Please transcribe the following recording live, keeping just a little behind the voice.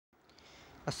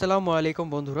আসসালামু আলাইকুম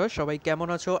বন্ধুরা, সবাই কেমন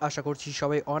আছো? আশা করছি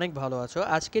সবাই অনেক ভালো আছো।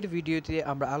 আজকের ভিডিওতে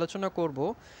আমরা আলোচনা করব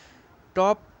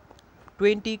টপ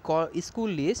 20 স্কুল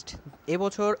লিস্ট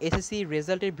এবছর এসএসসি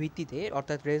রেজাল্টের ভিত্তিতে,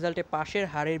 অর্থাৎ রেজাল্টে পাশের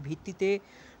হারের ভিত্তিতে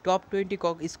টপ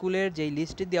 20 স্কুলের যেই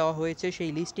লিস্টটি দেওয়া হয়েছে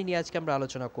সেই লিস্টটি নিয়ে আজকে আমরা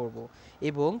আলোচনা করব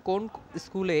এবং কোন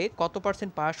স্কুলে কত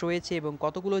পার্সেন্ট পাস হয়েছে এবং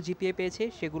কতগুলো জিপিএ পেয়েছে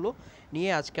সেগুলো নিয়ে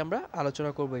আজকে আমরা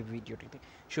আলোচনা করব এই ভিডিওটিতে।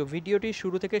 ভিডিওটি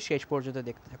শুরু থেকে শেষ পর্যন্ত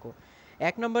দেখতে থাকো।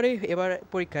 এক নম্বরে এবার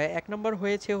পরীক্ষায় এক নম্বর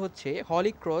হয়েছে হচ্ছে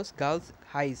Holy Cross girls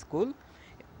high school.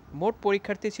 মোট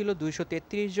পরীক্ষার্থী ছিল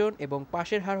 233 জন এবং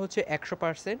পাশের হার হচ্ছে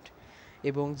 100%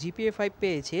 এবং জিপিএ 5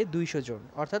 পেয়েছে 200 জন,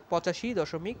 অর্থাৎ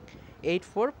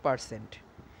 85.84%।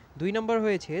 দুই নম্বর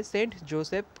হয়েছে সেন্ট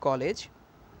জোসেফ কলেজ।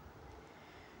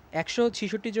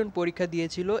 166 জন পরীক্ষা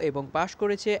দিয়েছিল এবং পাশ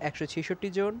করেছে 166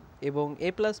 জন এবং এ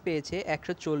প্লাস পেয়েছে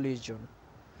 140 জন।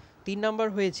 তিন নম্বর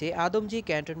হয়েছে আদমজি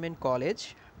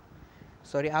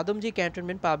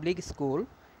ক্যান্টনমেন্ট পাবলিক স্কুল।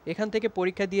 এখান থেকে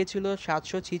পরীক্ষা দিয়েছিল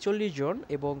 746 জন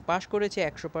এবং পাশ করেছে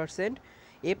 100%।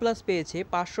 এ প্লাস পেয়েছে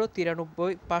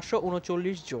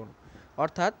 539 জন,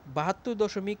 অর্থাৎ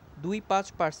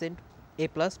 72.25% এ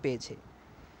প্লাস পেয়েছে।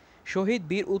 শহীদ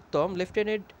বীর উত্তম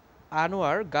লেফটেন্যান্ট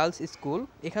আনোয়ার গার্লস স্কুল।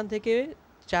 এখান থেকে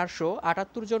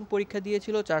 478 জন পরীক্ষা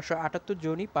দিয়েছিল, 478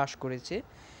 জনই পাশ করেছে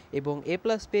এবং এ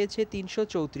প্লাস পেয়েছে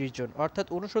 334 জন, অর্থাৎ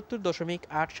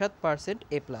 69.87%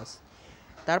 এ প্লাস।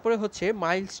 তারপরে হচ্ছে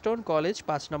মাইলস্টোন কলেজ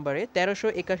 5 নম্বরে।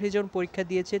 1381 জন পরীক্ষা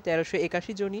দিয়েছে,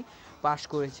 1381 জনই পাশ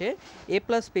করেছে। এ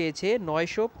প্লাস পেয়েছে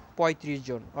 935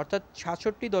 জন, অর্থাৎ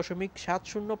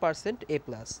 66.70% এ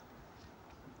প্লাস।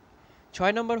 6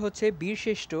 নম্বর হচ্ছে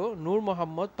বীরশ্রেষ্ঠ নূর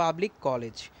মোহাম্মদ পাবলিক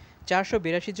কলেজ।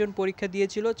 482 জন পরীক্ষা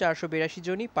দিয়েছিল, 482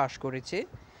 জনই পাশ করেছে।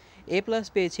 এ প্লাস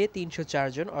পেয়েছে 304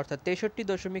 জন, অর্থাৎ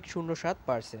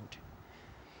 63.07%।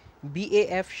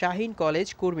 BAF Shahin college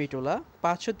Kurmitola.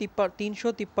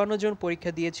 353 জন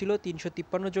পরীক্ষা দিয়েছিল,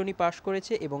 353 জনই পাশ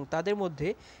করেছে এবং তাদের মধ্যে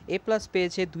এ প্লাস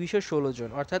পেয়েছে 216 জন,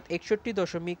 অর্থাৎ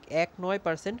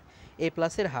 61.19% এ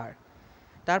প্লাসের হার।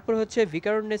 তারপর হচ্ছে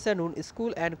ভিকারুন্নেসা নুন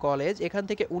স্কুল অ্যান্ড কলেজ। এখান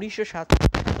থেকে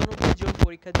 1997 জন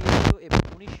পরীক্ষা দিয়েছিল এবং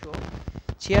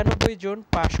 1996 জন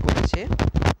পাশ করেছে,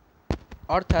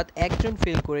 অর্থাৎ একজন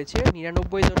ফেল করেছে।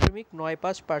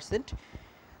 99.95%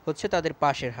 হচ্ছে তাদের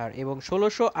পাশের হার এবং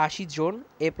 1680 জন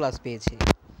এ প্লাস পেয়েছে,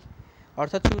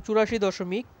 অর্থাৎ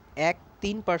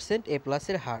 84.13% এ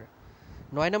প্লাসের হার।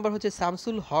 9 নম্বর হচ্ছে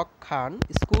শামসুল হক খান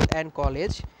স্কুল অ্যান্ড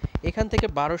কলেজ। এখান থেকে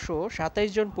 1227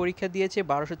 জন পরীক্ষা দিয়েছে,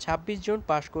 1226 জন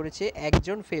পাশ করেছে,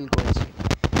 একজন ফেল করেছে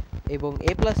এবং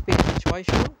এ প্লাস পেয়েছে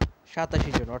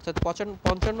 687 জন, অর্থাৎ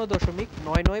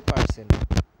 55.99%।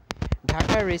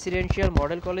 ঢাকা রেসিডেন্সিয়াল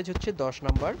মডেল কলেজ হচ্ছে 10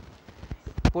 নম্বর।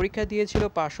 পরীক্ষা দিয়েছিল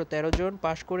 513 জন,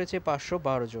 পাশ করেছে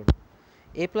 512 জন।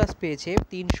 এ প্লাস পেয়েছে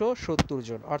 370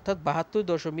 জন, অর্থাৎ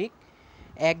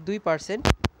 72.12%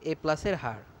 এ প্লাসের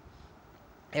হার।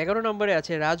 11 নম্বরে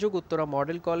আছে রাজুক উত্তরা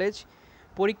মডেল কলেজ।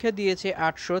 পরীক্ষা দিয়েছে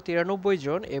 893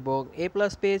 জন এবং এ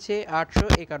প্লাস পেয়েছে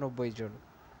 891 জন,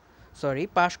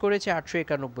 পাশ করেছে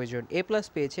 891 জন। এ প্লাস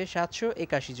পেয়েছে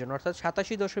 781 জন, অর্থাৎ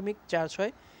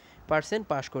 87.46%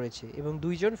 পাশ করেছে এবং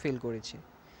 2 জন ফেল করেছে।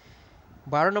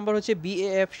 12 নম্বর হচ্ছে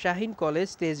বিএএফ শাহিন কলেজ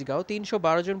তেজগাঁও।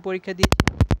 312 জন পরীক্ষা দিয়েছে,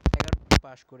 11 জন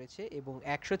পাশ করেছে এবং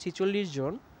 146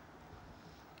 জন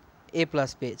এ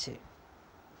প্লাস পেয়েছে।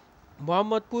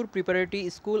 Mohammadpur preparatory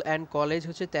school and college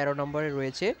হচ্ছে 13 নম্বরে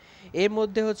রয়েছে। এর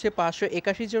মধ্যে হচ্ছে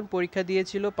 581 জন পরীক্ষা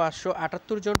দিয়েছিল,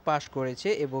 578 জন পাশ করেছে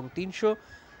এবং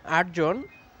 308 জন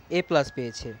এ প্লাস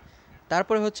পেয়েছে।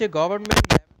 তারপরে হচ্ছে গভর্নমেন্ট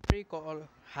ল্যাবরেটরি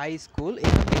হাই স্কুল।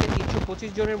 এখান থেকে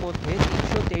 325 জনের মধ্যে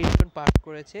 323 জন পাশ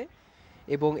করেছে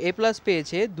এবং এ প্লাস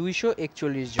পেয়েছে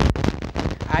 241 জন।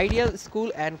 Ideal school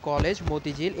and college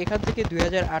Motijheel. এখান থেকে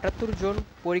 2078 জন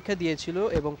পরীক্ষা দিয়েছিল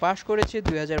এবং পাশ করেছে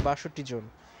 2062 জন,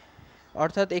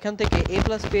 অর্থাৎ এখান থেকে এ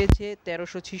প্লাস পেয়েছে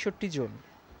 1366 জন,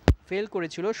 ফেল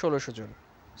করেছিল 16 জন।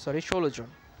 16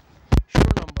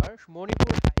 নম্বর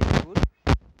মণিপুর হাই স্কুল।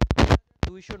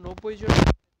 290 জন,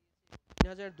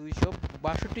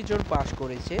 3262 জন পাশ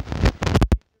করেছে,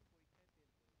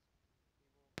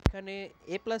 এখানে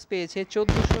এ প্লাস পেয়েছে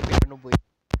 1492 নম্বর।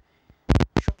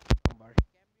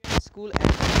 স্কুল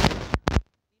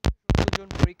জন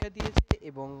পরীক্ষা দিয়েছে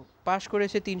এবং পাশ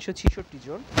করেছে 366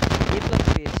 জন, এ প্লাস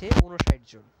পেয়েছে 59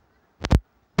 জন।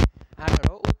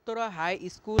 18 Uttara high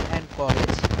school and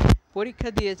college. পরীক্ষা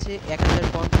দিয়েছে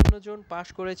 1055 জন, পাশ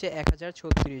করেছে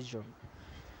 1036 জন,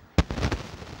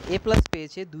 এ প্লাস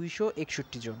পেয়েছে 261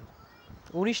 জন।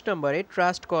 19 নম্বরে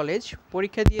ট্রাস্ট কলেজ।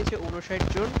 পরীক্ষা দিয়েছে 59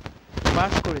 জন,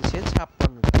 পাশ করেছে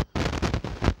 56 জন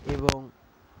এবং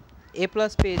এ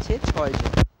প্লাস পেয়েছে 6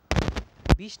 জন।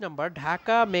 20 নম্বর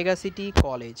ঢাকা মেগাসিটি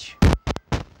কলেজ।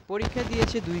 পরীক্ষা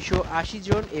দিয়েছে 280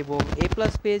 জন এবং এ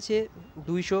প্লাস পেয়েছে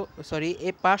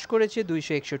এ পাশ করেছে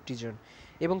 261 জন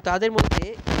এবং তাদের মধ্যে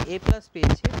এ প্লাস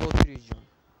পেয়েছে 32 জন।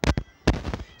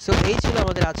 সো এই ছিল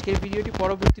আমাদের আজকের ভিডিওটি।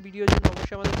 পরবর্তী ভিডিওর জন্য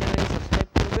অবশ্যই আমাদের চ্যানেলটি সাবস্ক্রাইব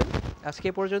করবেন। আজকে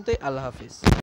পর্যন্তই, আল্লাহ হাফিজ।